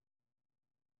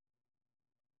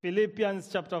Philippians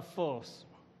chapter 4.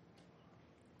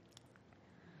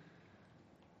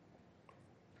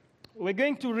 We're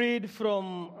going to read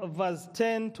from verse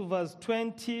 10 to verse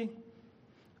 20,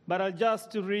 but I'll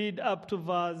just read up to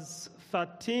verse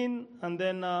 13, and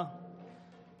then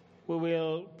we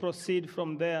will proceed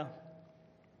from there.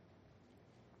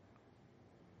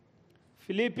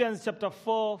 Philippians chapter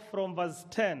 4 from verse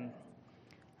 10.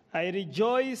 I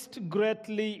rejoiced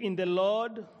greatly in the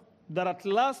Lord that at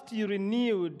last you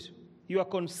renewed your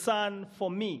concern for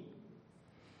me.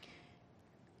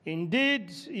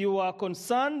 Indeed, you were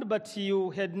concerned, but you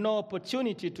had no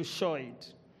opportunity to show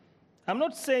it. I'm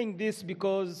not saying this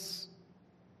because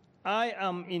I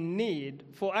am in need,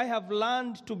 for I have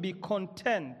learned to be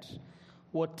content,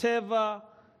 whatever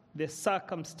the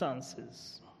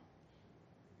circumstances.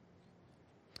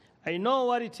 I know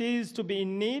what it is to be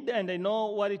in need, and I know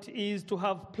what it is to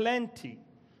have plenty.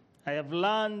 I have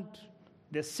learned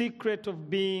the secret of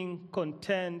being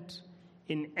content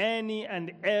in any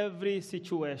and every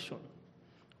situation,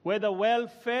 whether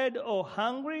well-fed or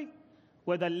hungry,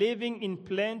 whether living in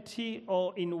plenty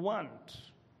or in want.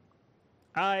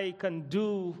 I can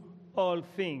do all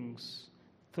things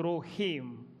through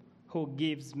him who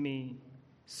gives me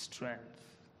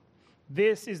strength.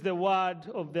 This is the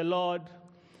word of the Lord,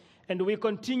 and we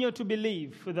continue to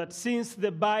believe that since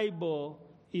the Bible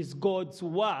is God's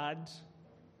word,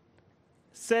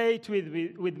 say it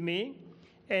with me,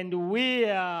 and we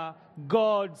are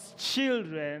God's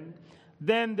children,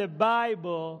 then the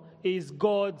Bible is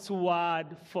God's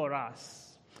word for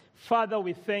us. Father,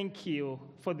 we thank you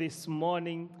for this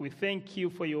morning. We thank you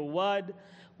for your word.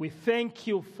 We thank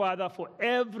you, Father, for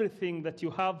everything that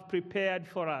you have prepared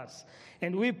for us.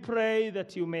 And we pray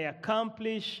that you may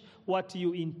accomplish what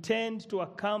you intend to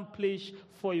accomplish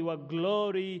for your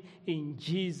glory in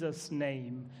Jesus'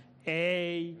 name.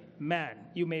 Amen.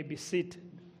 You may be seated.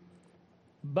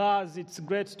 Buzz, it's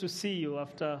great to see you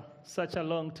after such a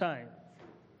long time.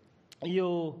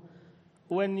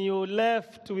 When you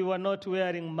left, we were not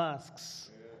wearing masks.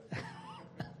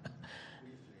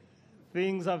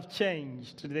 Things have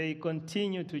changed. They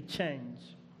continue to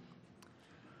change.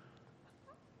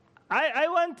 I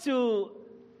want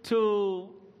to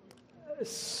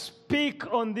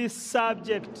speak on this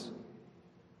subject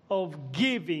of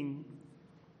giving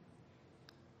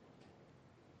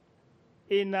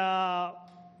in a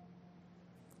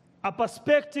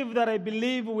perspective that I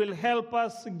believe will help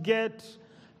us get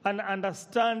an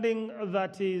understanding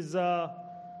that is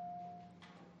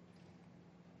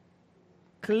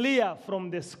clear from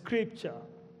the scripture.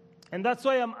 And that's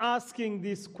why I'm asking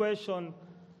this question: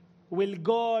 will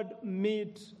God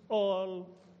meet all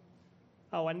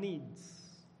our needs?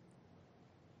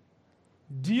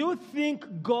 Do you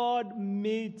think God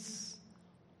meets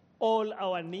all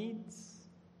our needs?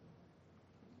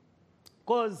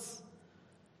 Because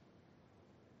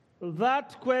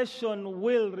that question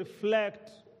will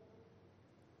reflect,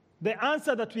 the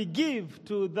answer that we give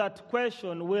to that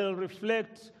question will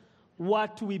reflect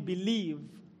what we believe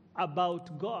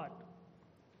about God.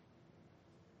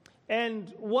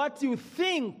 And what you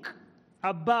think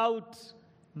about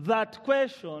that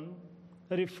question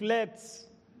reflects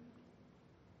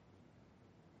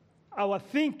our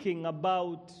thinking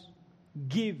about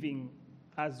giving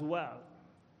as well.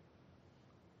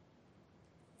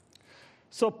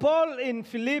 So Paul in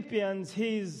Philippians,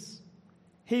 he's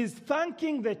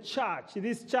thanking the church.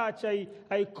 This church,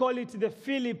 I call it the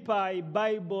Philippi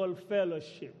Bible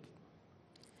Fellowship.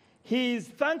 He's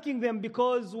thanking them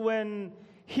because when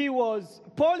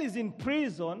Paul is in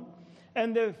prison,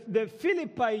 and the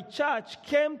Philippi church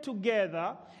came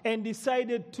together and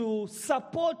decided to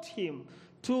support him,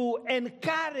 to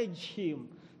encourage him,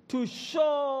 to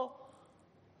show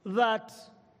that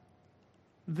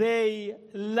they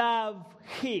love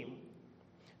him.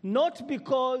 Not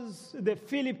because the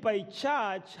Philippi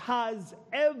church has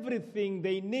everything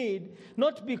they need,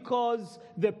 not because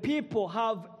the people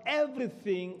have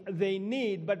everything they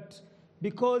need, but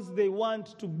because they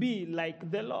want to be like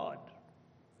the Lord.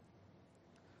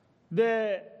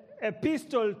 The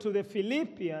epistle to the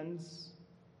Philippians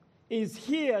is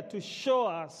here to show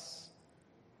us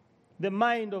the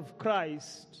mind of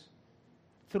Christ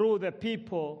through the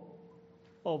people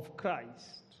of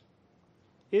Christ.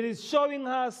 It is showing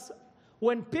us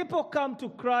when people come to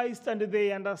Christ and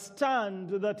they understand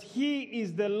that he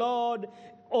is the Lord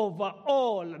over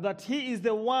all, that he is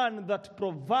the one that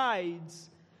provides,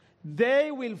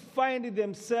 they will find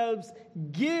themselves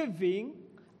giving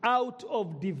out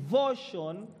of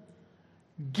devotion,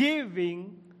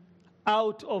 giving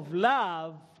out of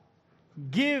love,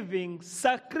 giving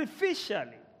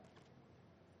sacrificially.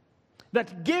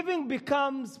 That giving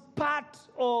becomes part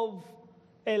of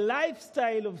a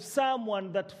lifestyle of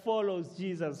someone that follows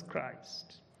Jesus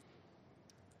Christ.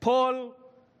 Paul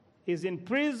is in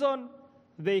prison.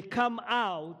 They come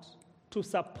out to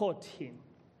support him.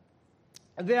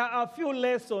 There are a few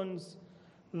lessons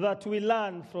that we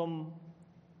learn from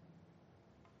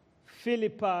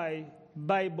Philippi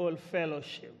Bible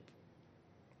Fellowship.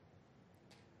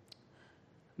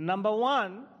 Number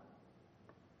one,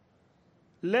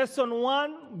 lesson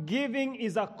one, giving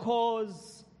is a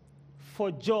cause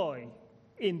for joy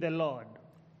in the Lord.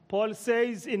 Paul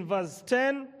says in verse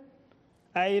 10,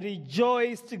 I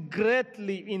rejoiced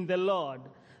greatly in the Lord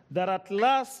that at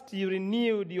last you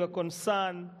renewed your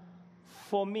concern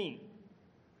for me.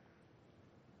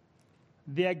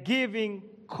 Their giving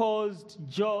caused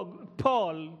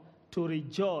Paul to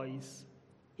rejoice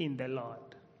in the Lord.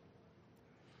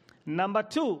 Number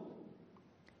two,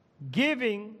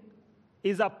 giving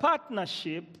is a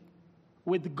partnership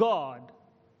with God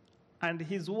and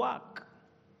his work.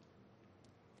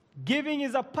 Giving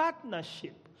is a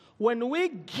partnership. When we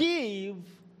give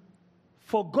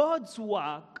for God's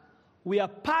work, we are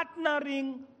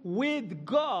partnering with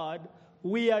God.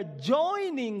 We are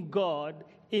joining God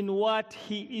in what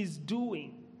he is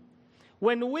doing.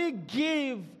 When we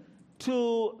give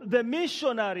to the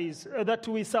missionaries that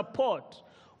we support,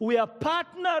 we are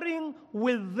partnering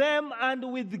with them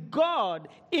and with God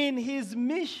in his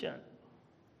mission.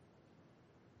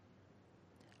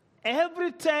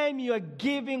 Every time you are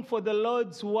giving for the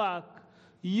Lord's work,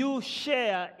 you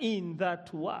share in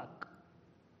that work.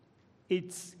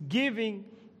 Its giving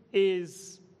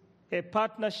is a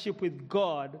partnership with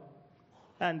God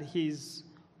and his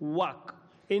work.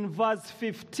 In verse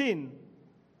 15,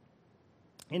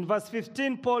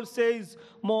 Paul says,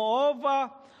 Moreover,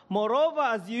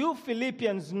 as you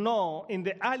Philippians know, in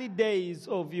the early days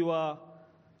of your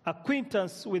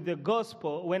acquaintance with the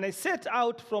gospel, when I set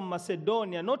out from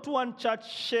Macedonia, not one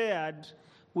church shared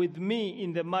with me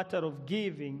in the matter of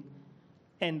giving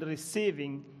and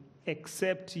receiving,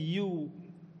 except you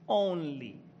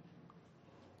only.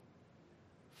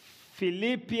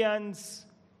 Philippians,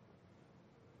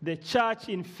 the church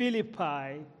in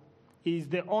Philippi, is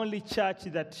the only church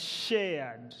that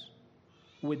shared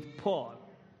with Paul.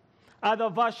 Other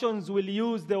versions will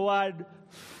use the word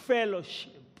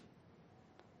fellowship.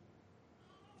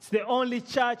 It's the only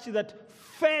church that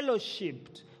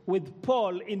fellowshipped with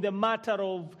Paul in the matter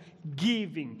of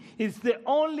giving. It's the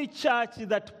only church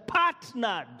that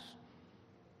partnered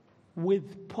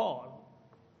with Paul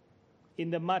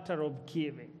in the matter of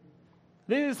giving.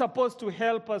 This is supposed to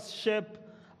help us shape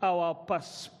our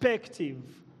perspective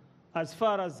as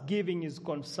far as giving is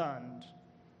concerned.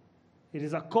 It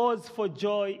is a cause for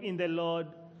joy in the Lord.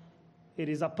 It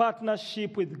is a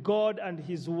partnership with God and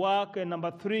his work. And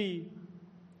number three,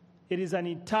 it is an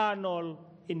eternal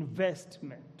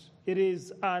investment. It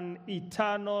is an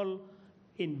eternal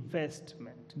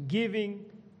investment. Giving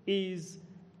is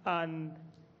an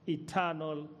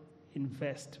eternal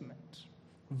investment.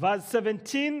 Verse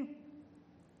 17,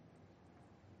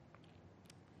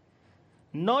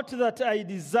 not that I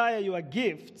desire your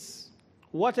gifts.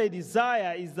 What I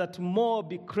desire is that more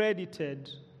be credited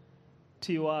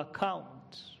to your account.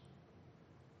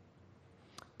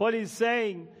 Paul is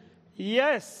saying,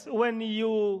 yes, when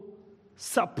you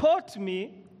support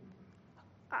me,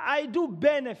 I do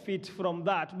benefit from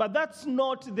that, but that's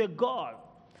not the goal.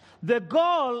 The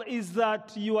goal is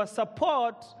that your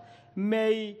support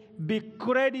may be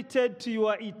credited to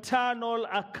your eternal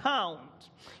account.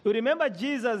 You remember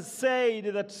Jesus said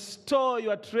that store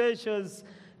your treasures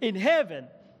in heaven,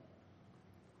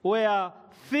 where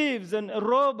thieves and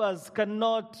robbers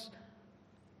cannot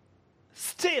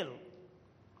steal,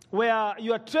 where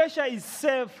your treasure is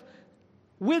safe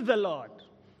with the Lord.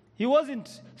 He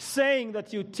wasn't saying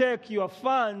that you take your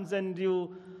funds and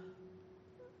you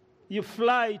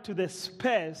fly to the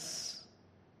space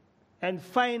and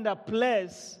find a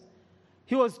place.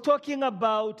 He was talking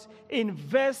about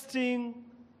investing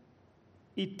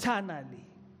eternally,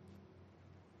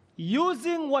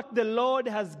 using what the Lord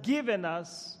has given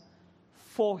us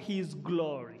for his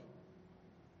glory,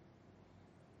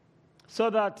 so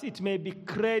that it may be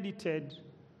credited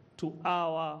to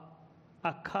our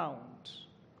account.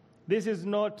 This is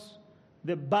not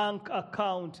the bank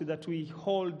account that we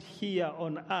hold here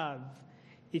on earth.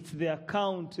 It's the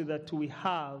account that we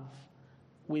have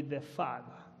with the Father.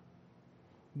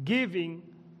 Giving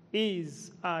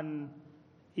is an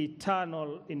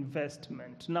eternal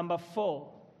investment. Number 4,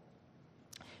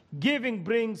 giving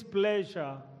brings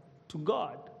pleasure to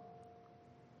God.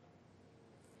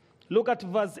 Look at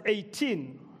verse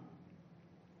 18.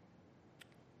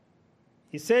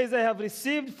 He says, I have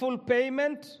received full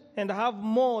payment and have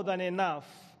more than enough.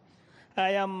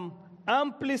 I am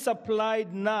amply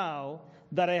supplied now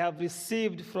that I have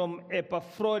received from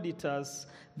Epaphroditus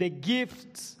the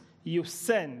gifts you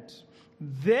sent.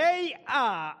 They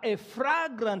are a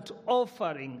fragrant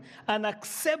offering, an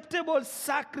acceptable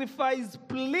sacrifice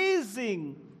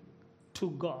pleasing to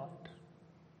God.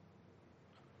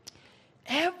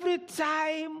 Every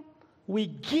time we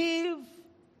give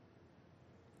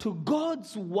to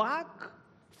God's work,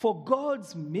 for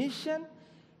God's mission,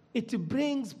 it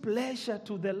brings pleasure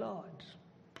to the Lord.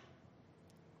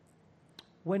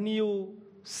 When you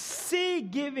see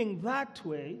giving that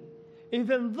way,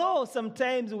 even though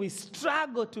sometimes we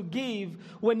struggle to give,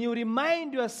 when you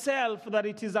remind yourself that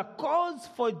it is a cause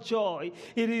for joy,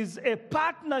 it is a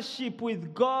partnership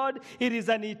with God, it is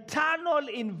an eternal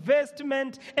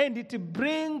investment, and it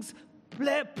brings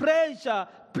pleasure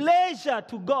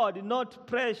to God, not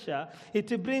pressure.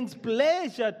 It brings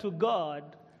pleasure to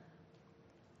God.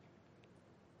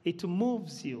 It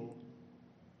moves you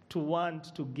to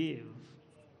want to give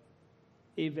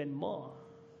even more.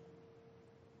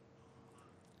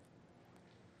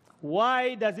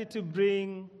 Why does it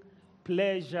bring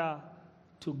pleasure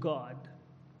to God?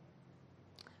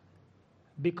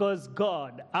 Because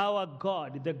God, our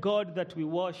God, the God that we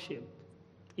worship,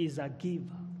 is a giver.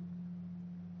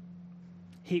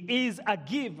 He is a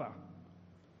giver.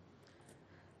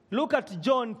 Look at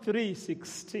John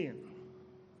 3:16.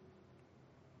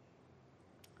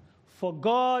 For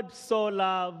God so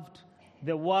loved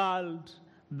the world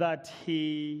that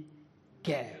he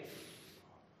gave.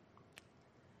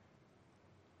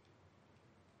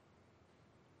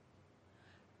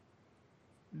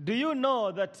 Do you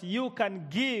know that you can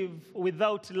give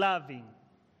without loving?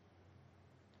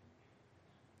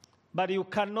 But you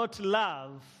cannot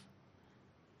love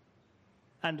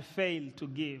and fail to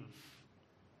give.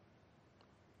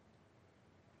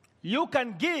 You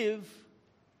can give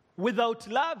without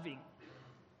loving.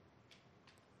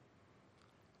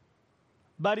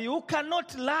 But you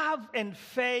cannot love and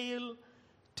fail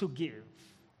to give.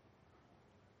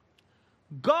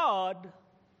 God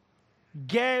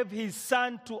gave his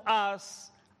son to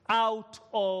us out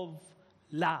of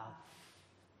love.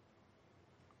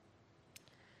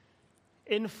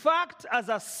 In fact, as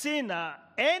a sinner,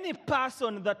 any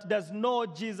person that does know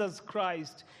Jesus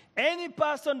Christ, any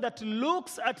person that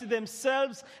looks at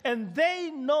themselves and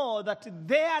they know that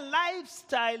their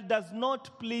lifestyle does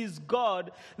not please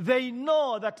God, they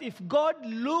know that if God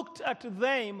looked at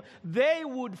them, they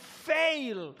would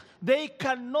fail. They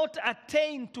cannot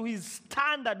attain to his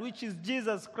standard, which is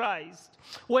Jesus Christ.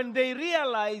 When they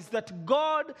realize that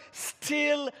God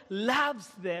still loves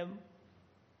them,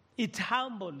 it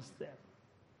humbles them.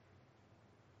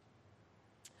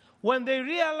 When they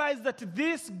realize that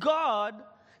this God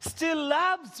still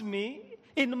loves me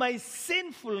in my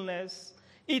sinfulness,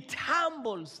 it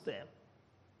humbles them.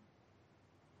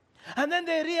 And then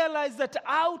they realize that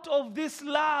out of this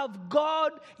love,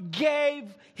 God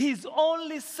gave his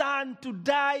only son to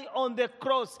die on the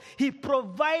cross. He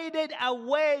provided a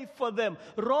way for them.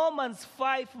 Romans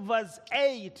 5 verse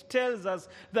 8 tells us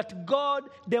that God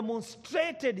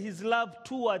demonstrated his love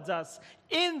towards us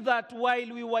in that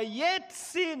while we were yet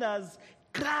sinners,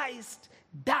 Christ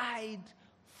died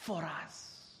for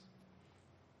us.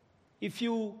 If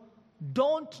you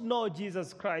don't know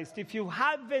Jesus Christ, if you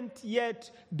haven't yet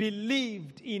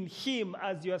believed in him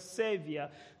as your Savior,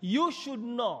 you should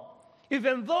know,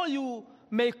 even though you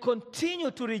may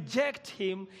continue to reject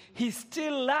him, he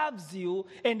still loves you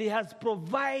and he has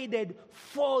provided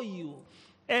for you.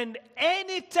 And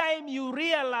anytime you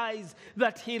realize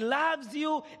that he loves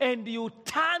you and you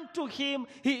turn to him,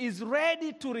 he is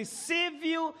ready to receive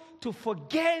you, to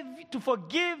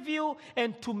forgive you,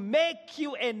 and to make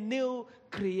you a new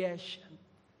creation.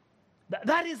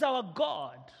 That is our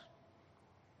God.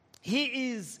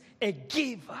 He is a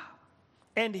giver,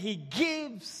 and he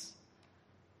gives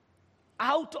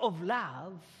out of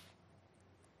love.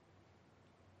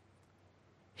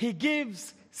 He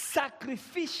gives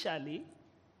sacrificially.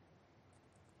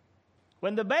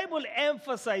 When the Bible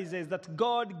emphasizes that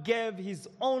God gave his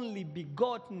only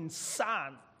begotten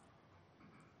son,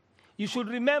 you should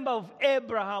remember of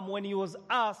Abraham when he was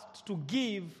asked to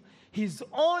give his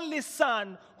only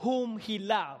son whom he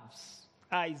loves,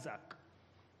 Isaac.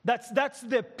 That's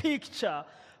the picture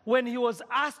when he was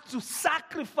asked to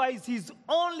sacrifice his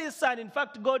only son. In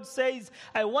fact, God says,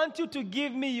 I want you to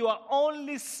give me your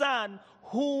only son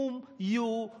whom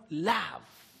you love.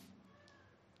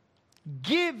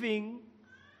 Giving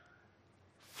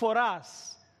for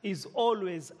us is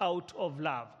always out of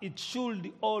love. It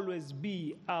should always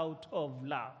be out of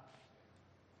love.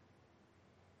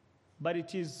 but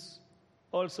it is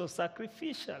also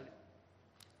sacrificial.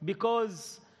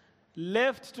 Because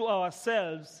left to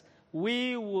ourselves,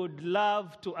 we would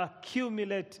love to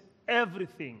accumulate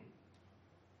everything.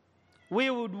 We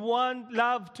would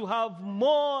love to have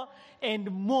more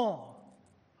and more.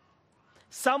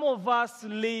 Some of us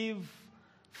live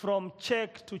from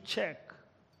check to check,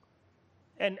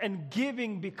 and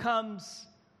giving becomes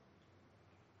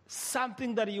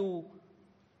something that you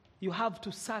have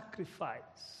to sacrifice.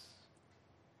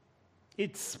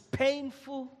 It's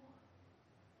painful,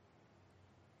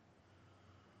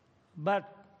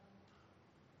 but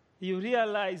you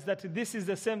realize that this is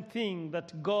the same thing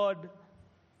that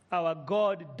our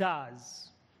God does.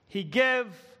 He gave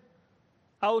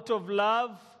out of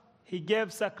love, he gave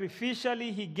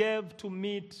sacrificially, he gave to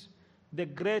meet the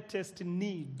greatest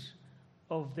need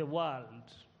of the world.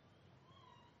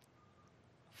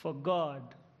 For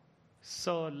God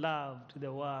so loved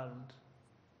the world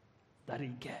that he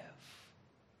gave.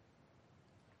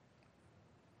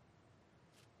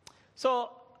 So,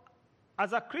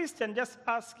 as a Christian, just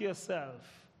ask yourself,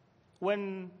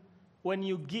 when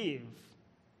you give,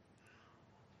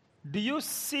 do you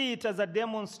see it as a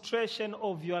demonstration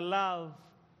of your love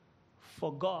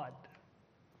for God?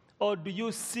 Or do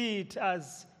you see it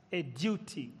as a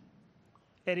duty,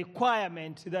 a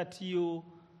requirement that you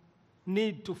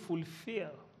need to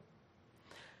fulfill?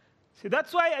 See,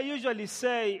 that's why I usually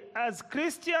say, as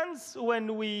Christians,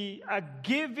 when we are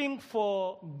giving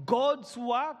for God's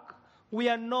work, we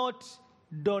are not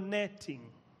donating.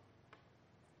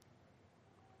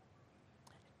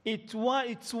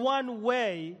 It's one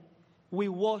way we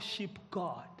worship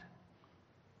God.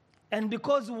 And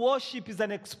because worship is an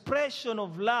expression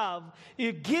of love,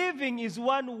 giving is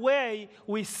one way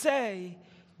we say,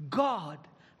 God,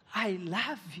 I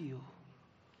love you.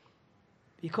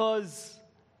 Because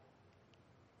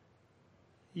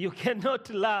you cannot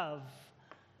love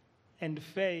and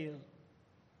fail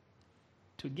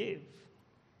to give.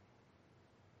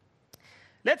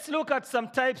 Let's look at some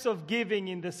types of giving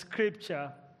in the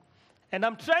scripture. And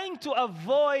I'm trying to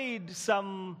avoid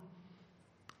some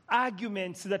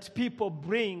arguments that people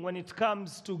bring when it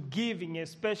comes to giving,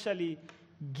 especially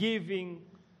giving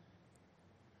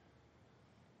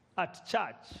at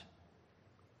church.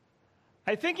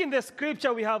 I think in the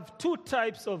scripture we have two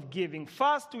types of giving.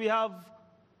 First, we have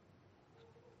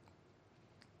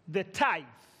the tithe.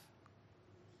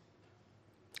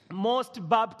 Most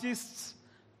Baptists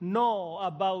know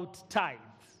about tithe.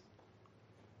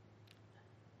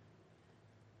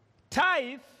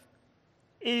 Tithe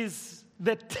is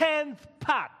the 10th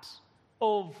part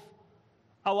of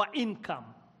our income.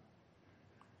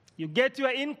 You get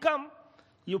your income,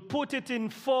 you put it in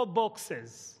 10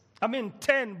 boxes.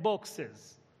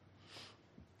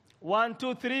 1,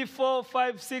 2, 3, 4,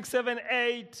 5, 6, 7,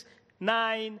 8,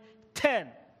 9, 10.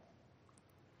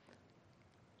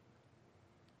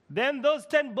 Then those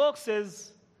 10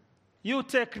 boxes, you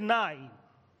take 9.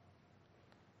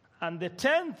 And the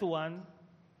 10th one,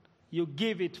 you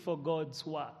give it for God's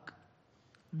work.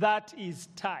 That is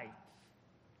tithe.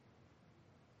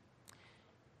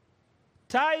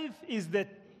 Tithe is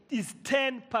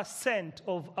 10%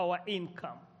 of our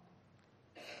income.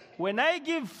 When I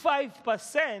give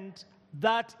 5%,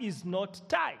 that is not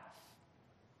tithe.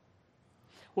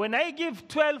 When I give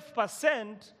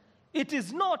 12%, it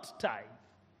is not tithe.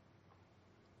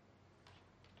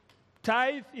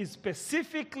 Tithe is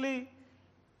specifically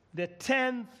the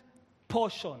 10th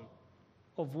portion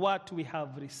of what we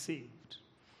have received.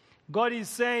 God is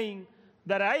saying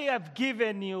that I have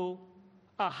given you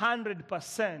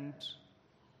 100%.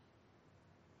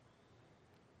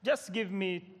 Just give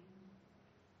me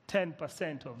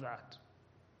 10% of that.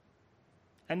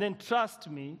 And then trust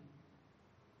me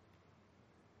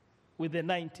with the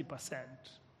 90%.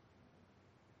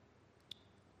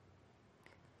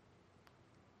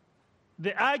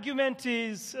 The argument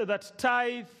is that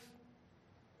tithe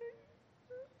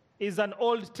is an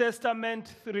Old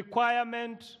Testament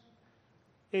requirement.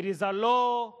 It is a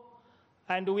law,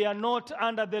 and we are not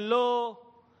under the law,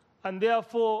 and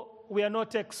therefore we are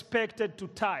not expected to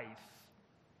tithe.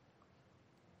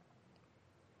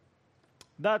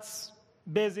 That's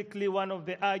basically one of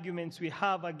the arguments we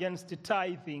have against the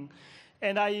tithing.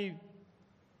 And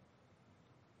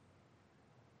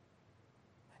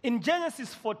in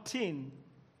Genesis 14,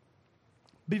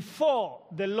 before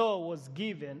the law was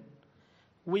given,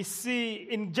 we see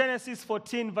in Genesis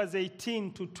 14, verse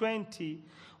 18 to 20,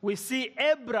 we see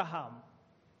Abraham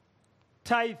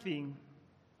tithing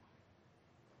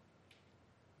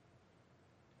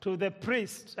to the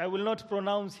priest. I will not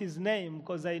pronounce his name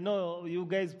because I know you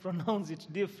guys pronounce it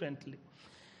differently.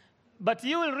 But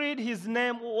you will read his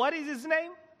name. What is his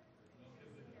name?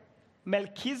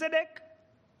 Melchizedek.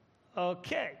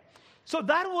 Okay. So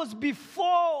that was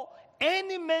before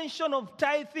any mention of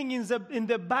tithing in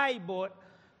the Bible.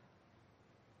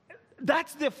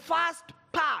 That's the first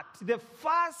part, the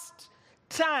first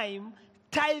time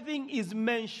tithing is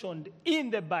mentioned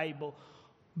in the Bible,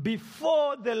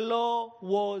 before the law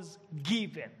was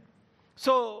given.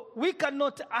 So we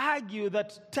cannot argue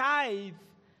that tithe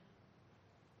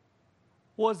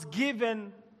was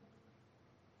given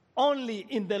only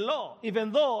in the law,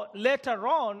 even though later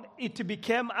on it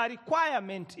became a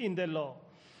requirement in the law.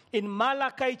 In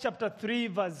Malachi chapter 3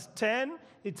 verse 10,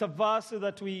 it's a verse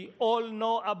that we all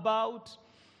know about.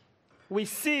 We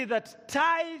see that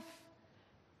tithe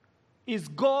is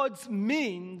God's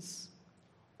means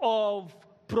of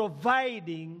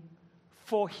providing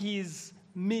for his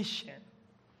mission.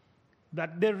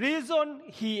 That the reason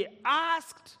he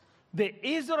asked the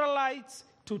Israelites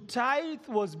to tithe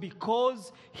was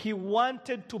because he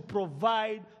wanted to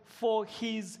provide for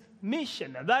his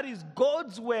mission. And that is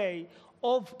God's way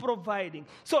of providing.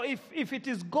 So if it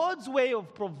is God's way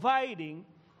of providing,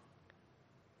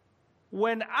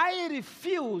 when I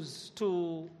refuse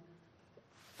to,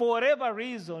 for whatever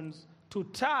reasons, to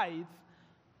tithe,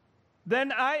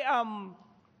 then I am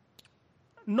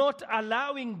not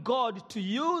allowing God to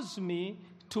use me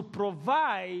to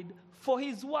provide for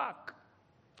his work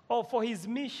or for his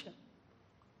mission.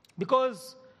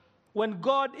 Because when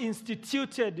God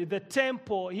instituted the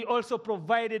temple, he also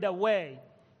provided a way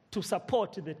to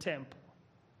support the temple.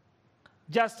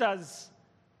 Just as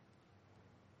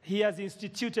he has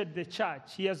instituted the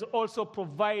church, he has also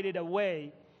provided a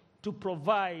way to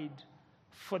provide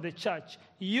for the church.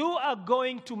 You are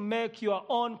going to make your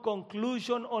own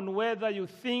conclusion on whether you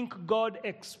think God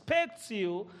expects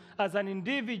you as an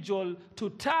individual to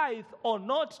tithe or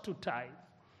not to tithe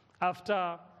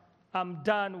after I'm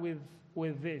done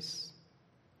with this.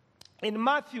 In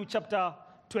Matthew chapter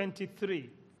 23,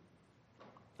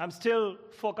 I'm still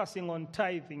focusing on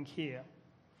tithing here.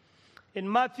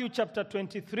 In Matthew chapter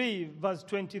 23, verse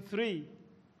 23,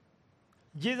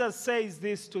 Jesus says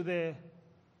this to the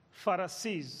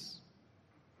Pharisees.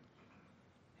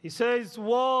 He says,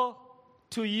 "Woe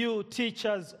to you,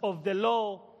 teachers of the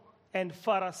law and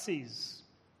Pharisees,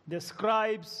 the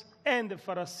scribes and the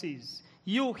Pharisees,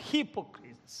 you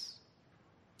hypocrites!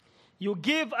 You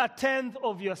give a tenth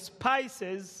of your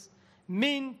spices,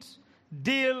 mint,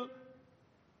 dill,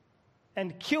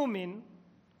 and cumin,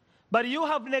 but you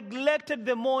have neglected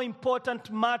the more important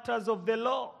matters of the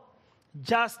law: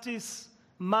 justice,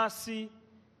 mercy,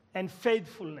 and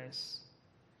faithfulness.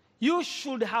 You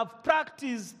should have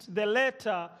practiced the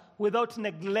latter without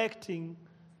neglecting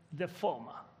the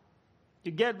former."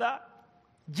 You get that?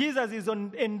 Jesus is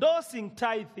endorsing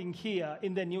tithing here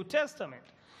in the New Testament.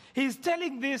 He's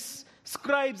telling these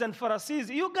scribes and Pharisees,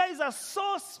 you guys are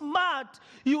so smart,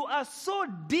 you are so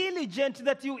diligent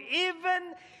that you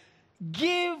even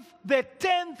give the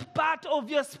 10th part of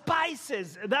your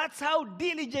spices. That's how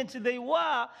diligent they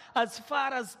were as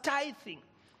far as tithing.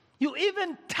 You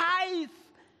even tithe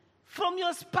from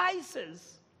your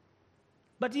spices.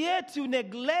 But yet you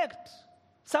neglect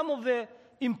some of the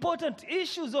important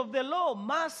issues of the law: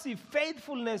 mercy,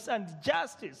 faithfulness, and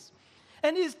justice.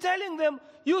 And he's telling them,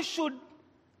 you should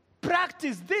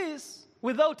practice this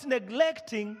without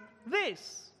neglecting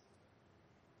this.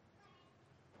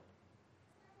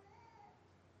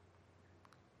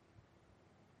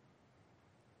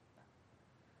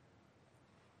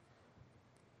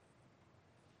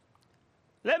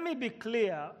 Let me be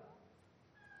clear.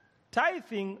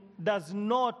 Tithing does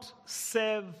not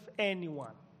save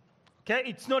anyone. Okay?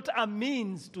 It's not a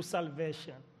means to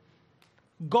salvation.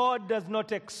 God does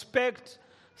not expect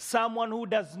someone who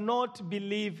does not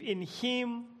believe in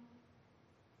him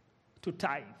to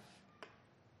tithe.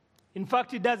 In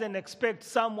fact, he doesn't expect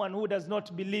someone who does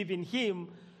not believe in him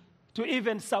to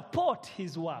even support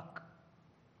his work.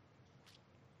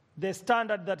 The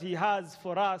standard that he has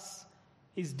for us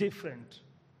is different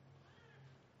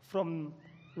from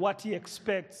what he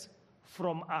expects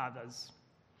from others.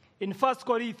 In 1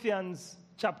 Corinthians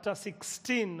chapter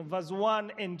 16, verse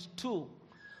 1 and 2,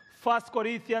 1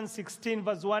 Corinthians 16,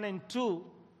 verse 1 and 2,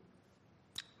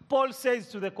 Paul says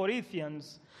to the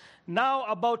Corinthians, "Now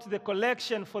about the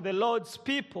collection for the Lord's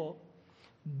people,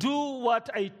 do what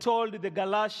I told the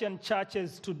Galatian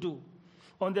churches to do.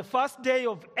 On the first day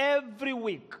of every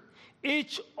week,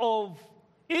 each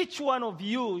one of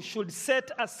you should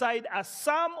set aside a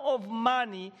sum of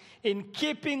money in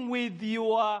keeping with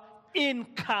your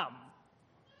income,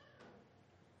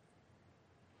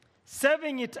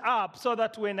 saving it up so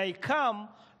that when I come,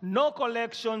 no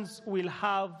collections will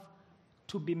have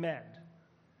to be made.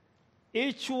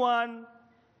 Each one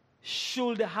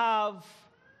should have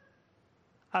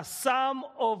a sum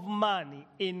of money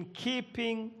in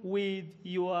keeping with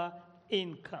your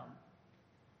income.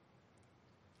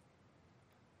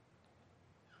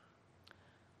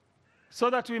 So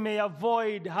that we may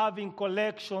avoid having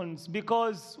collections,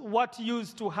 because what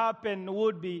used to happen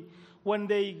would be when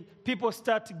people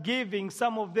start giving,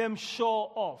 some of them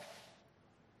show off.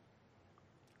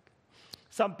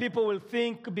 Some people will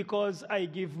think because I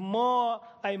give more,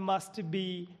 I must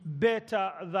be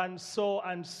better than so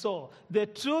and so. The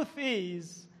truth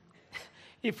is,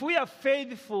 if we are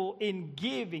faithful in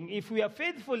giving, if we are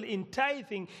faithful in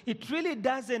tithing, it really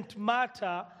doesn't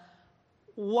matter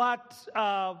what,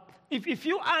 if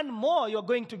you earn more, you're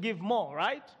going to give more,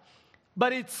 right?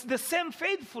 But it's the same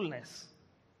faithfulness.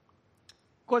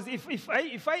 Because if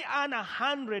I earn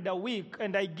 100 a week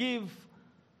and I give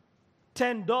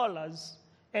 $10,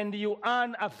 and you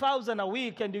earn 1,000 a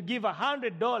week and you give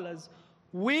 $100,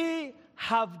 we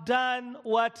have done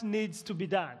what needs to be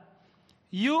done.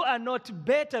 You are not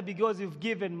better because you've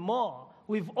given more.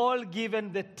 We've all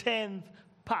given the 10th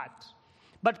part.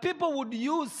 But people would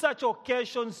use such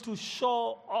occasions to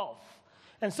show off.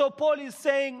 And so Paul is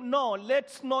saying, no,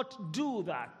 let's not do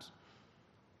that.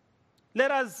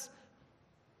 Let us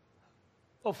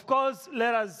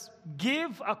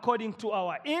give according to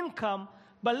our income,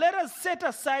 but let us set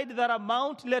aside that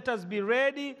amount. Let us be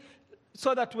ready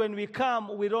so that when we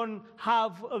come, we don't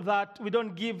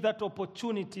give that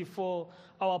opportunity for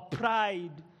our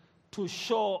pride to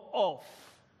show off.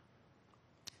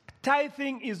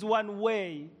 Tithing is one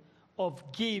way of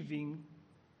giving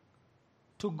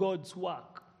to God's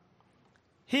work.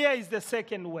 Here is the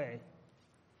second way.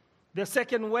 The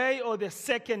second way, or the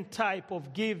second type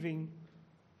of giving,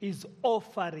 is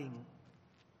offering.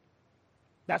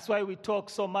 That's why we talk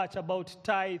so much about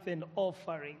tithe and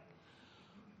offering.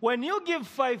 When you give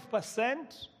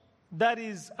 5%, that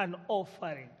is an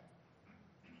offering.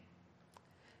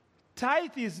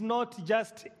 Tithe is not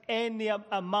just any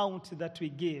amount that we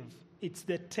give. It's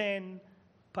the 10%.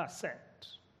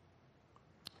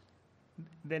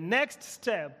 The next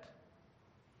step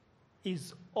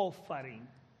is offering.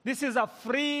 This is a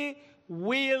free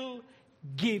will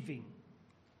giving.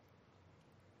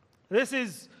 This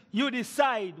is, you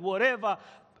decide whatever.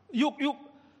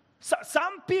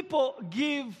 Some people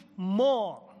give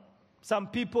more. Some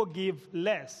people give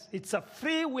less. It's a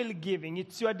free will giving.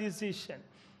 It's your decision.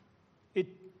 It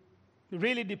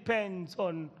really depends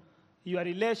on your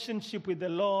relationship with the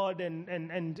Lord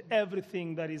and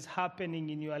everything that is happening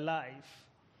in your life.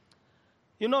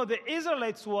 You know, the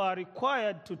Israelites were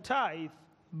required to tithe,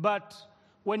 but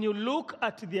when you look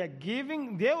at their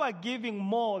giving, they were giving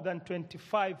more than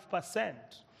 25%.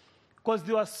 Because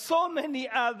there were so many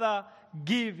other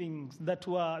givings that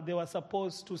they were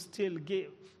supposed to still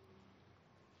give.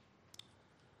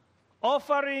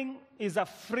 Offering is a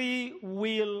free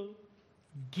will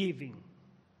giving.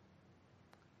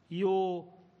 You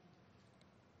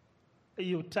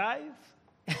tithe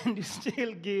and you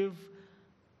still give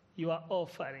your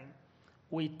offering.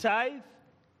 We tithe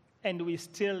and we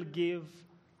still give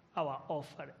our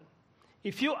offering.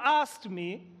 If you asked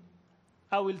me,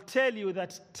 I will tell you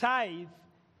that tithe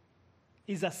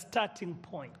is a starting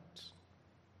point.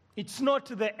 It's not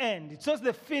the end. It's not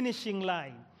the finishing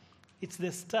line. It's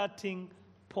the starting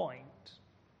point.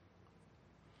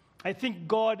 I think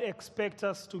God expects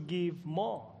us to give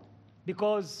more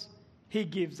because He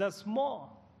gives us more.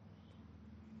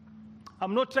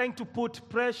 I'm not trying to put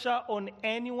pressure on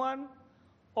anyone.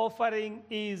 Offering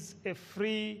is a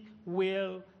free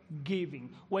will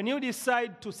giving. When you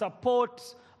decide to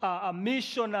support a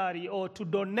missionary or to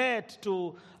donate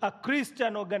to a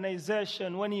Christian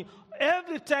organization,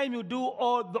 every time you do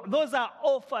those are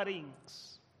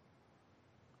offerings.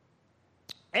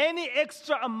 Any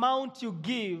extra amount you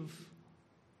give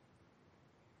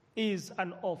is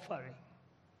an offering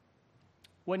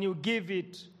when you give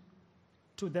it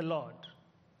to the Lord.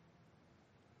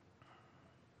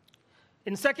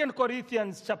 In 2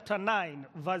 Corinthians chapter 9,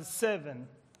 verse 7,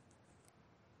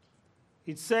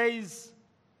 it says,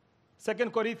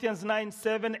 2 Corinthians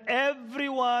 9:7,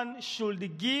 everyone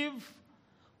should give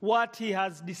what he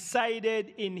has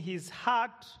decided in his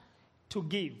heart to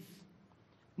give,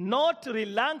 not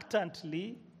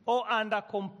reluctantly or under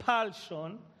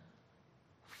compulsion,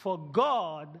 for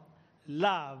God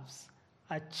loves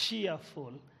a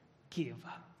cheerful giver.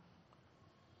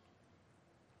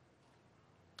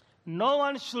 No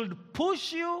one should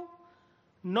push you,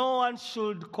 no one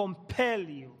should compel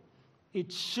you.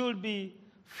 It should be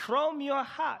from your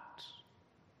heart,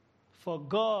 for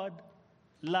God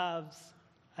loves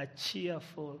a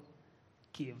cheerful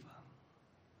giver.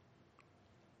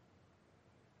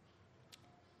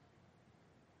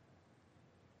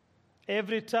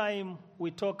 Every time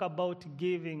we talk about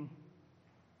giving,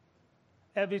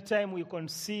 every time we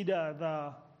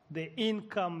consider the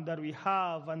income that we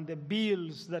have and the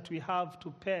bills that we have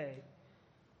to pay,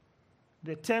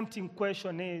 the tempting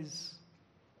question is,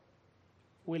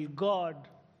 will God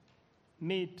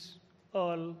meet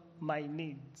all my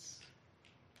needs?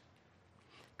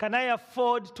 Can I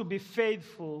afford to be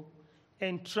faithful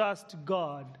and trust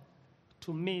God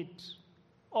to meet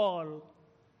all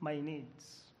my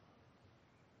needs?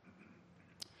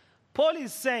 Paul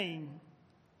is saying,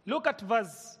 look at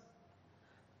verse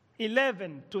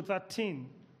 11 to 13.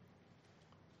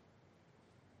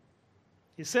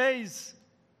 He says,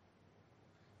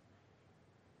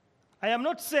 I am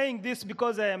not saying this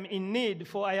because I am in need,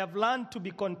 for I have learned to be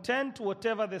content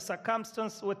whatever the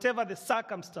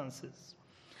circumstances.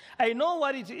 I know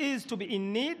what it is to be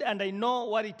in need, and I know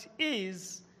what it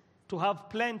is to have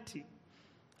plenty.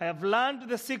 I have learned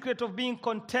the secret of being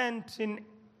content in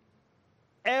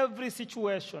every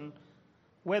situation,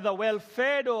 whether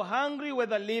well-fed or hungry,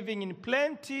 whether living in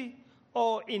plenty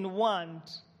or in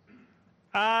want.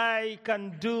 I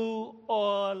can do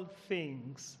all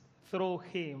things through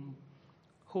him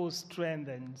who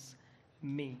strengthens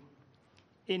me.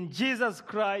 In Jesus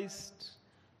Christ,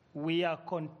 we are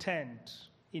content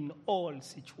in all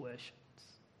situations.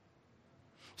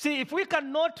 See, if we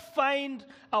cannot find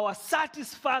our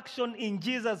satisfaction in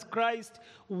Jesus Christ,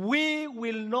 we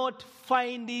will not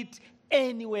find it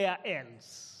anywhere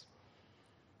else.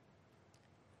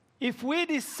 If we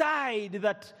decide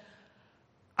that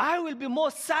I will be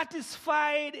more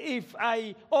satisfied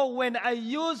when I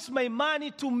use my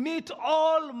money to meet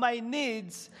all my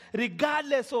needs,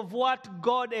 regardless of what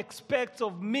God expects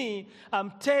of me,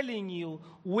 I'm telling you,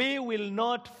 we will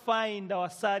not find our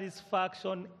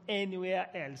satisfaction anywhere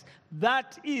else.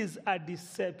 That is a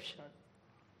deception.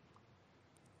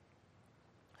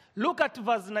 Look at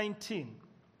verse 19.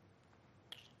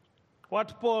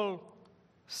 What Paul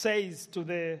says to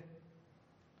the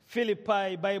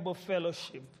Philippi Bible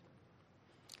Fellowship.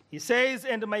 He says,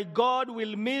 and my God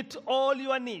will meet all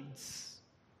your needs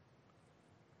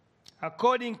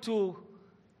according to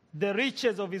the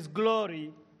riches of his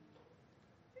glory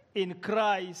in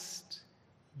Christ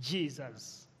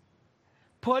Jesus.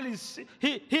 Paul is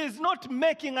not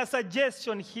making a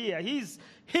suggestion here. He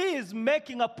is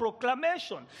making a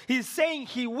proclamation. He's saying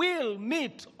he will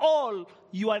meet all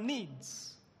your needs.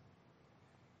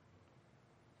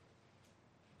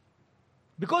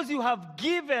 Because you have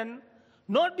given,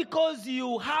 not because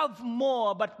you have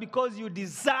more, but because you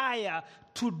desire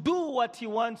to do what he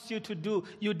wants you to do.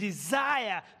 You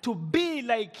desire to be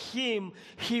like him.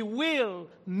 He will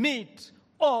meet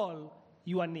all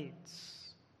your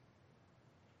needs.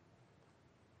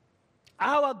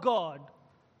 Our God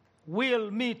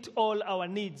will meet all our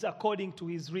needs according to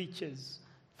his riches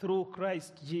through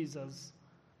Christ Jesus.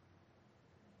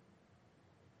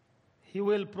 He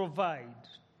will provide.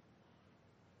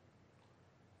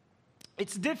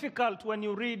 It's difficult when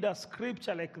you read a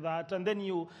scripture like that and then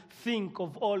you think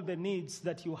of all the needs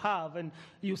that you have and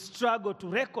you struggle to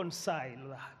reconcile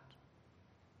that.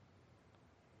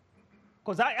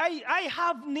 Because I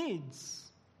have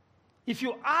needs. If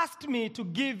you asked me to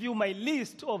give you my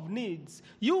list of needs,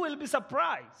 you will be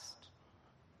surprised.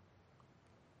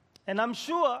 And I'm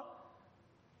sure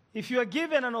if you are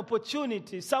given an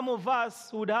opportunity, some of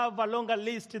us would have a longer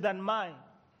list than mine.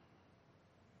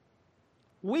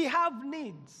 We have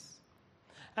needs.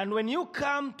 And when you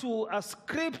come to a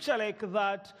scripture like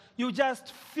that, you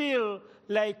just feel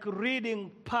like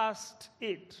reading past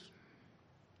it.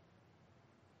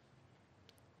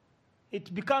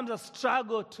 It becomes a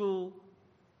struggle to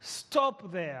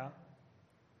stop there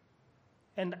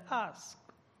and ask,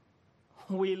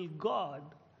 will God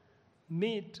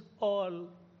meet all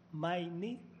my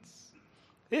needs?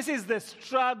 This is the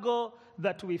struggle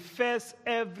that we face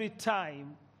every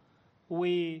time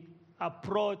we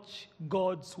approach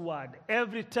God's word.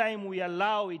 Every time we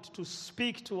allow it to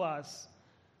speak to us,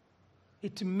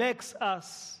 it makes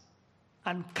us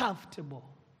uncomfortable.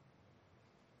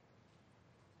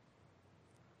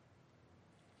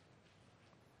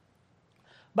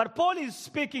 But Paul is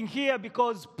speaking here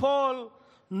because Paul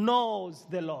knows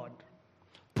the Lord.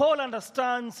 Paul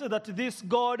understands that this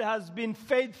God has been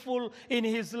faithful in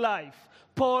his life.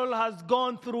 Paul has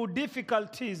gone through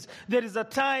difficulties. There is a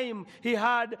time he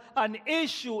had an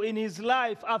issue in his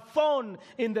life, a thorn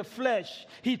in the flesh.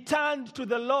 He turned to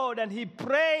the Lord and he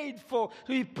prayed for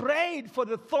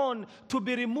the thorn to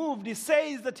be removed. He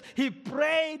says that he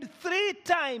prayed 3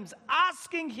 times,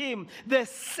 asking him the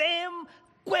same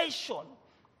question,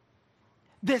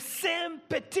 the same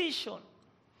petition.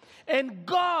 And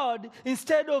God,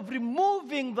 instead of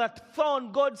removing that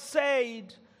thorn, God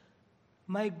said,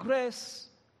 my grace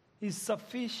is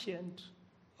sufficient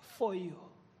for you.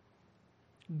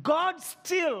 God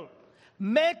still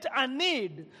met a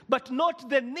need, but not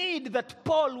the need that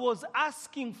Paul was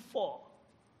asking for.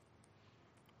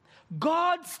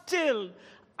 God still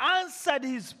answered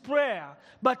his prayer,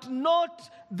 but not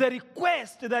the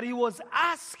request that he was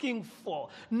asking for,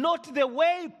 not the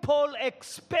way Paul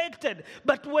expected.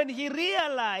 But when he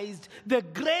realized the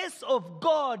grace of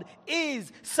God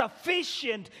is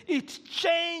sufficient, it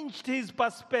changed his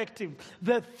perspective.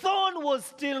 The thorn was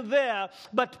still there,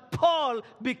 but Paul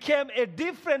became a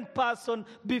different person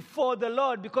before the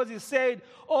Lord, because he said,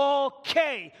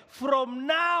 okay, from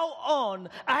now on,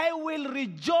 I will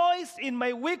rejoice in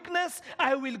my weakness.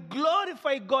 I will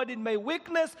glorify God in my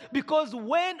weakness, because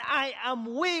when I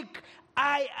am weak,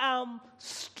 I am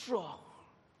strong.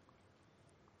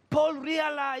 Paul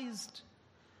realized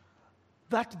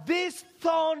that this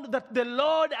thorn that the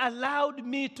Lord allowed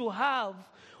me to have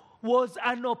was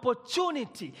an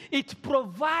opportunity. It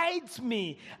provides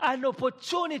me an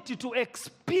opportunity to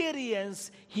experience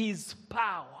his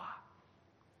power.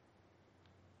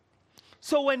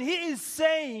 So when he is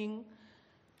saying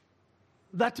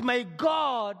that my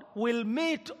God will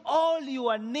meet all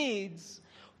your needs,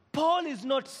 Paul is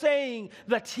not saying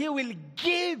that he will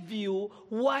give you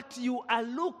what you are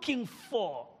looking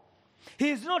for. He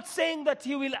is not saying that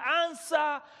he will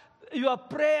answer your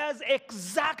prayers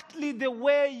exactly the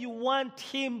way you want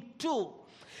him to.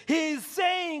 He is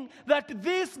saying that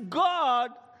this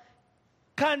God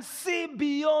can see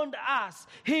beyond us.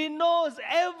 He knows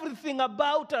everything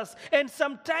about us. And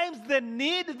sometimes the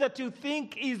need that you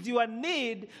think is your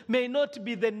need may not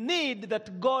be the need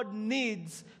that God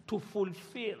needs to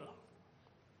fulfill,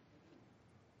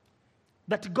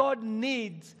 that God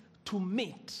needs to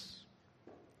meet.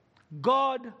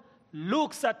 God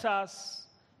looks at us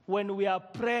when we are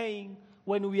praying,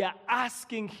 when we are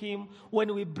asking him,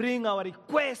 when we bring our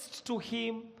request to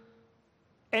him,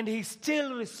 and he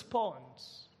still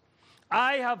responds.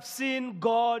 I have seen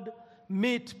God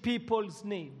meet people's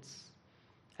needs.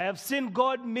 I have seen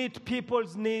God meet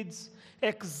people's needs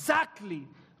exactly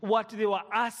what they were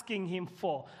asking him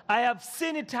for. I have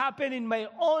seen it happen in my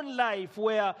own life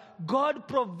where God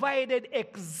provided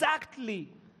exactly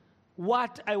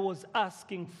what I was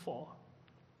asking for.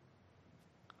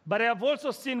 But I have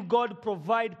also seen God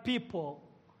provide people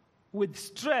with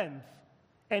strength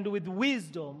and with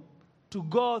wisdom to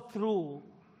go through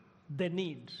the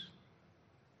need.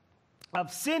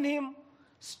 I've seen him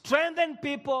strengthen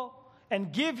people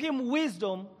and give him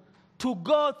wisdom to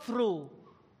go through,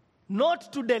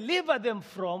 not to deliver them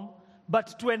from,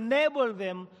 but to enable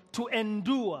them to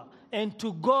endure and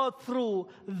to go through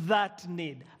that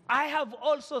need. I have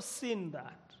also seen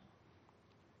that.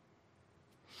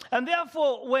 And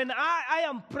therefore, when I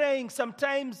am praying,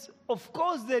 sometimes, of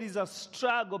course, there is a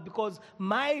struggle, because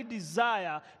my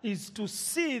desire is to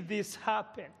see this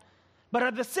happen. But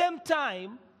at the same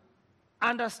time,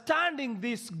 understanding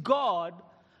this God,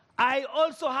 I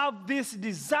also have this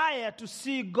desire to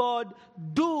see God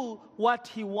do what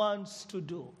he wants to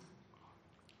do.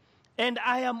 And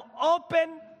I am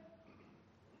open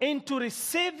into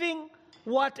receiving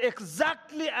what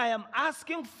exactly I am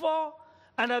asking for,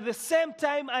 and at the same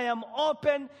time, I am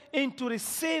open into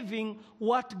receiving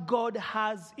what God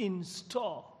has in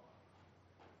store.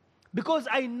 Because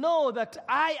I know that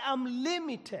I am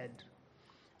limited.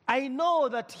 I know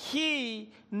that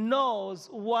he knows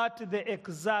what the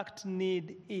exact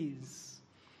need is.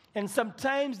 And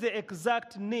sometimes the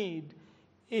exact need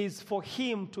is for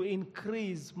him to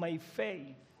increase my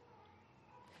faith.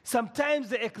 Sometimes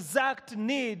the exact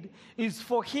need is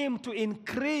for him to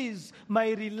increase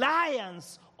my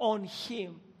reliance on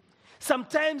him.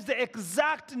 Sometimes the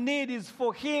exact need is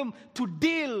for him to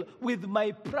deal with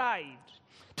my pride,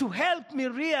 to help me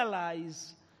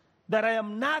realize that I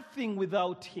am nothing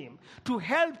without him, to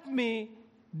help me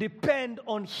depend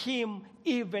on him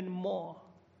even more.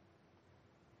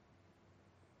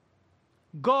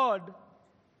 God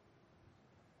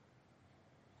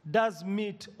does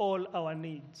meet all our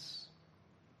needs.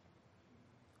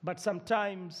 But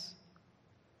sometimes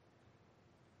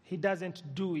he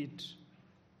doesn't do it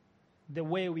the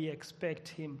way we expect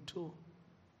him to.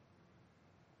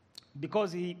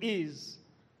 Because he is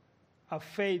a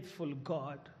faithful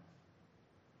God.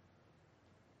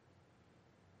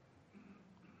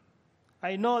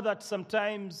 I know that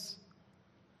sometimes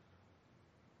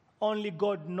only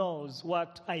God knows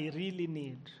what I really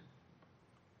need.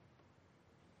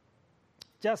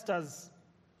 Just as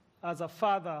a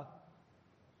father,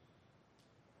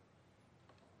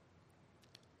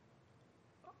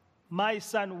 my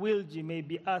son Wilgie may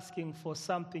be asking for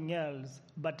something else,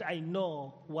 but I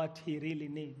know what he really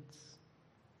needs.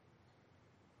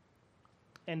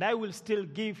 And I will still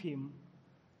give him,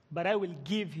 but I will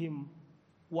give him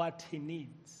what he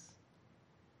needs.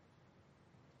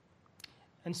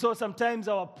 And so sometimes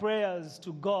our prayers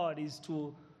to God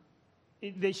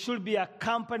they should be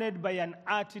accompanied by an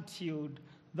attitude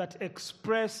that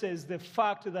expresses the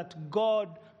fact that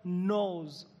God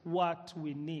knows what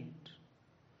we need,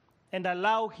 and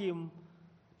allow him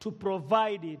to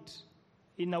provide it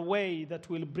in a way that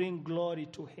will bring glory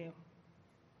to him.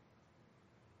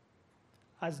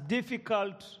 As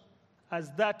difficult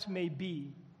as that may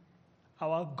be,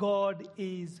 our God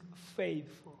is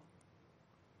faithful.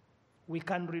 We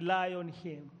can rely on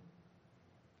him.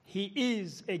 He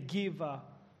is a giver.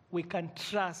 We can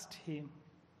trust him.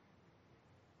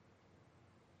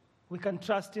 We can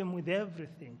trust him with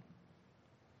everything.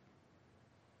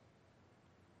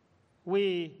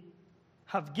 We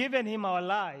have given him our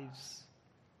lives.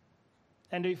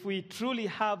 And if we truly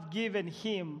have given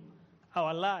him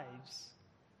our lives,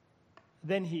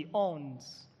 then he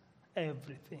owns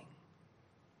everything.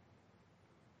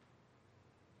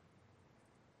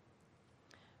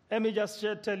 Let me just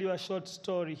tell you a short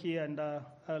story here, and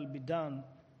I'll be done.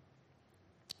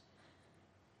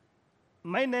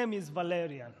 My name is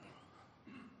Valerian.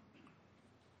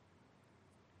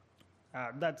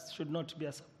 That should not be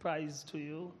a surprise to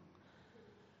you.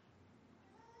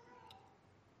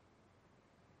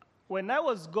 When I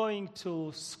was going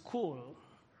to school,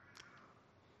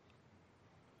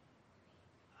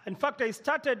 in fact, I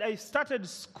started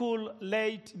school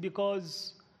late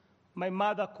because my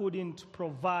mother couldn't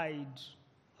provide.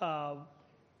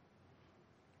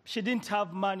 She didn't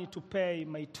have money to pay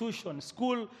my tuition.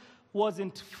 School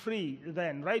wasn't free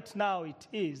then. Right now it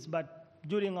is, but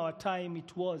during our time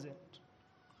it wasn't.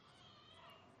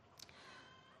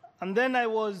 And then I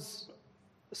was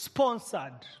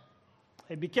sponsored.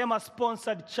 I became a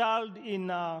sponsored child in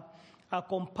a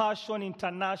Compassion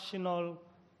International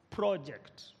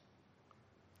project.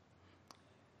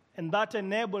 And that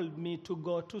enabled me to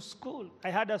go to school. I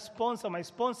had a sponsor. My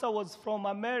sponsor was from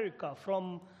America,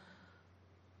 from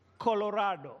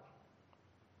Colorado.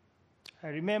 I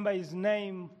remember his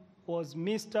name was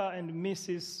Mr. and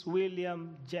Mrs.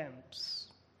 William James.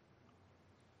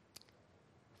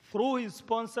 Through his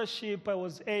sponsorship, I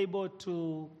was able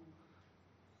to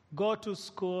go to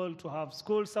school, to have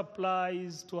school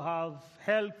supplies, to have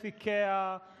healthy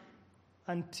care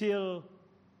until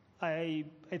I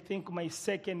think my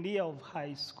second year of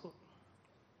high school.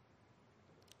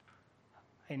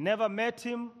 I never met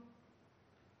him.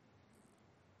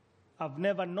 I've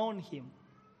never known him.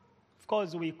 Of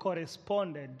course, we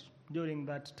corresponded during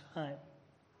that time.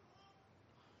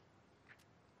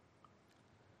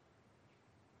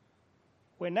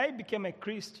 When I became a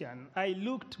Christian, I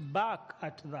looked back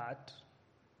at that,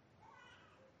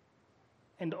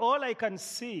 and all I can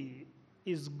see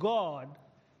is God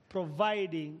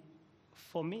providing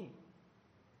for me.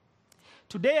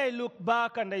 Today I look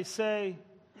back and I say,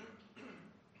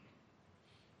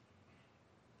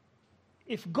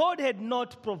 if God had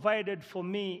not provided for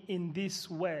me in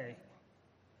this way,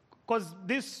 because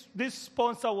this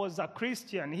sponsor was a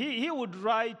Christian, he would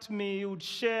write me, he would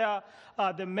share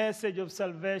the message of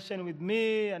salvation with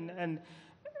me, and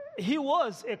he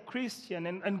was a Christian,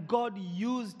 and God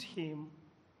used him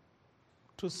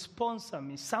to sponsor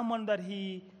me, someone that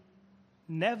he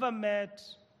never met,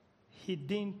 he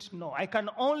didn't know. I can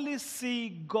only see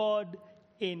God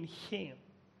in him.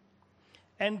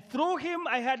 And through him,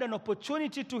 I had an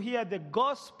opportunity to hear the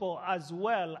gospel as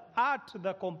well at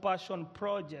the Compassion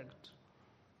Project.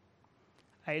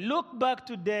 I look back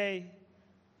today,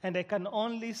 and I can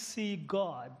only see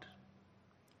God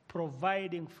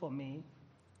providing for me,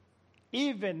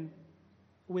 even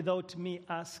without me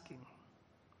asking.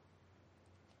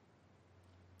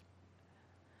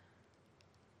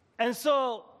 And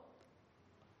so,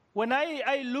 when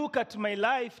I look at my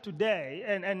life today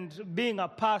and being a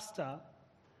pastor,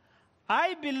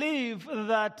 I believe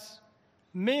that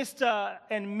Mr.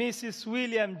 and Mrs.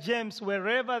 William James,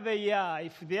 wherever they are,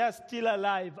 if they are still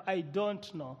alive, I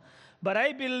don't know. But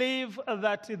I believe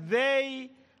that they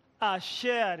are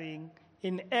sharing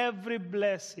in every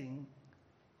blessing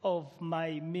of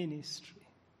my ministry,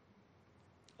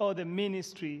 or the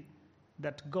ministry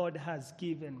that God has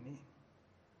given me.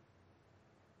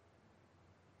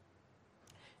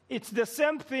 It's the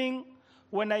same thing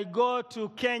when I go to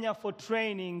Kenya for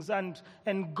trainings and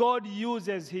God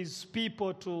uses his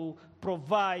people to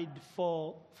provide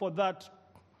for that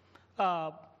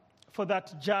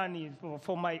journey,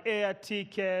 for my air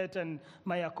ticket and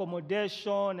my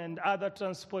accommodation and other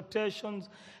transportations.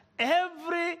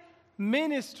 Every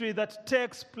ministry that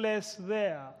takes place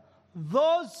there,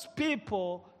 those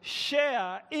people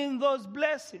share in those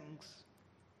blessings.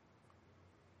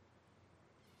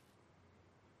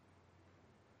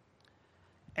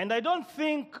 And I don't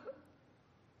think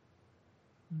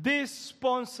this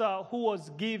sponsor who was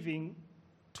giving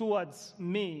towards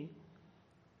me,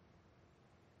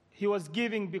 he was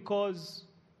giving because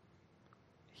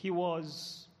he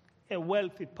was a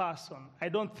wealthy person. I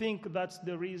don't think that's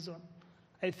the reason.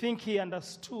 I think he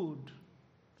understood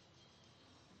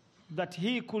that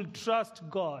he could trust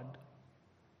God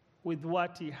with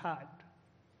what he had.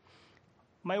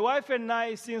 My wife and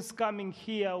I, since coming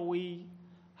here, we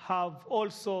have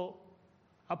also,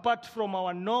 apart from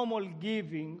our normal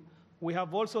giving, we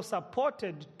have also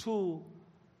supported two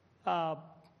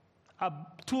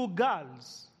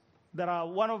girls.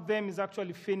 One of them is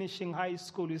actually finishing high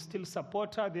school. We still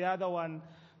support her. The other one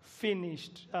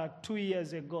finished 2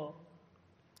 years ago.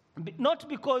 Not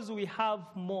because we have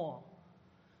more,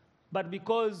 but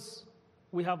because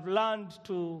we have learned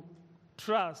to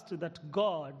trust that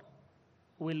God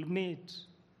will meet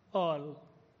all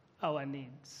our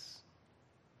needs.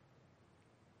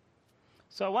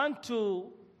 So I want to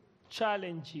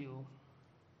challenge you.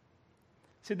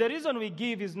 See, the reason we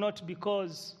give is not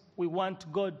because we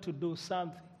want God to do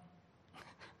something.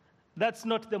 That's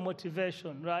not the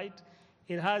motivation, right?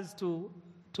 It has to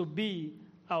be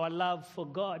our love for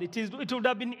God. It would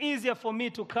have been easier for me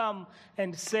to come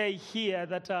and say here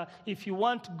that if you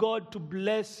want God to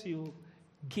bless you,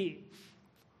 give.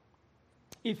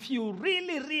 If you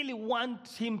really, really want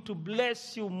him to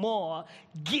bless you more,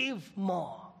 give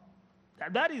more.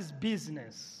 That is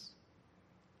business.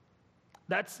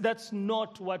 That's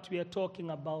not what we are talking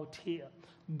about here.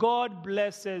 God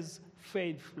blesses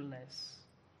faithfulness.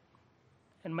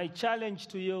 And my challenge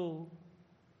to you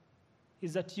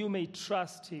is that you may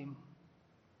trust him,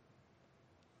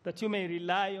 that you may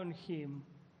rely on him,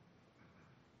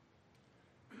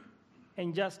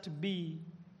 and just be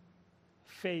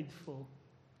faithful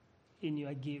in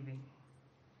your giving.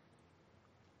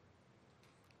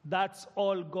 That's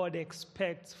all God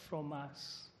expects from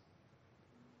us.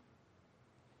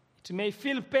 It may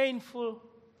feel painful,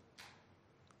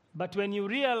 but when you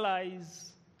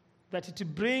realize that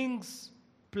it brings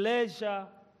pleasure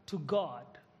to God,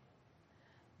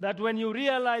 that when you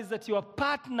realize that you are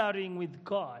partnering with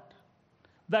God,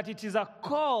 that it is a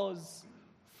cause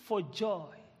for joy,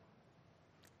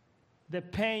 the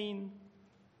pain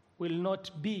will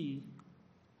not be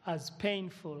as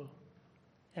painful,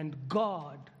 and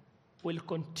God will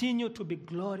continue to be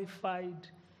glorified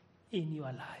in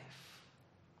your life.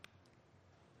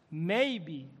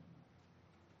 Maybe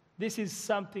this is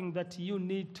something that you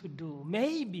need to do.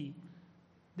 Maybe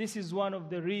this is one of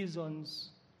the reasons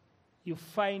you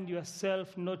find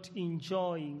yourself not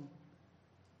enjoying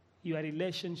your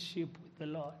relationship with the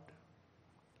Lord.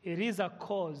 It is a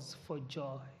cause for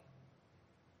joy.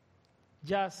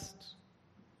 Just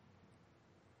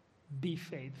be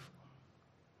faithful.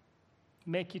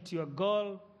 Make it your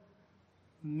goal.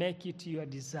 Make it your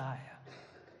desire.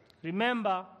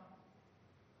 Remember,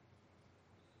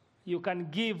 you can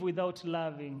give without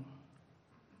loving,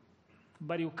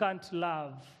 but you can't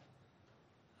love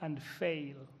and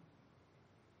fail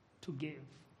to give.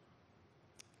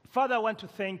 Father, I want to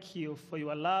thank you for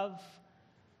your love.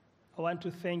 I want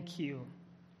to thank you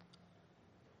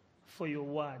for your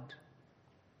word.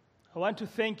 I want to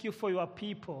thank you for your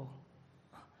people.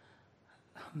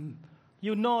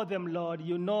 You know them, Lord.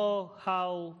 You know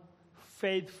how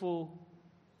faithful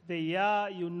they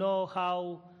are. You know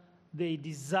how they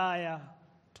desire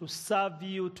to serve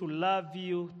you, to love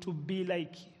you, to be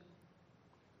like you.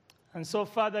 And so,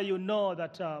 Father, you know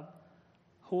that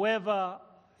whoever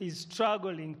is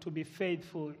struggling to be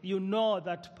faithful, you know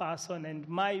that person, and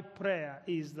my prayer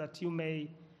is that you may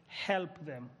help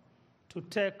them to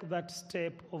take that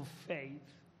step of faith.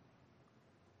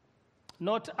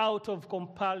 Not out of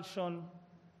compulsion,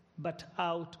 but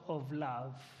out of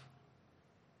love.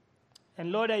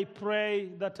 And Lord, I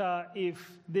pray that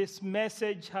if this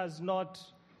message has not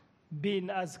been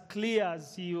as clear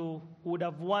as you would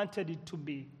have wanted it to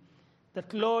be,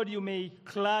 that, Lord, you may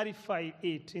clarify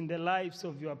it in the lives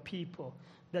of your people,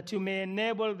 that you may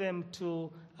enable them to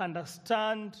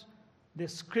understand the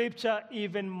scripture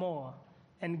even more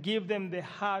and give them the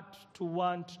heart to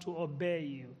want to obey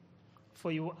you.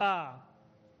 For you are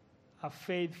a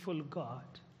faithful God.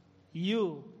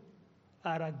 You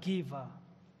are a giver,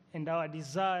 and our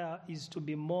desire is to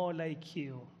be more like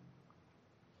you.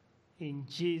 In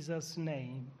Jesus'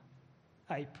 name,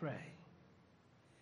 I pray.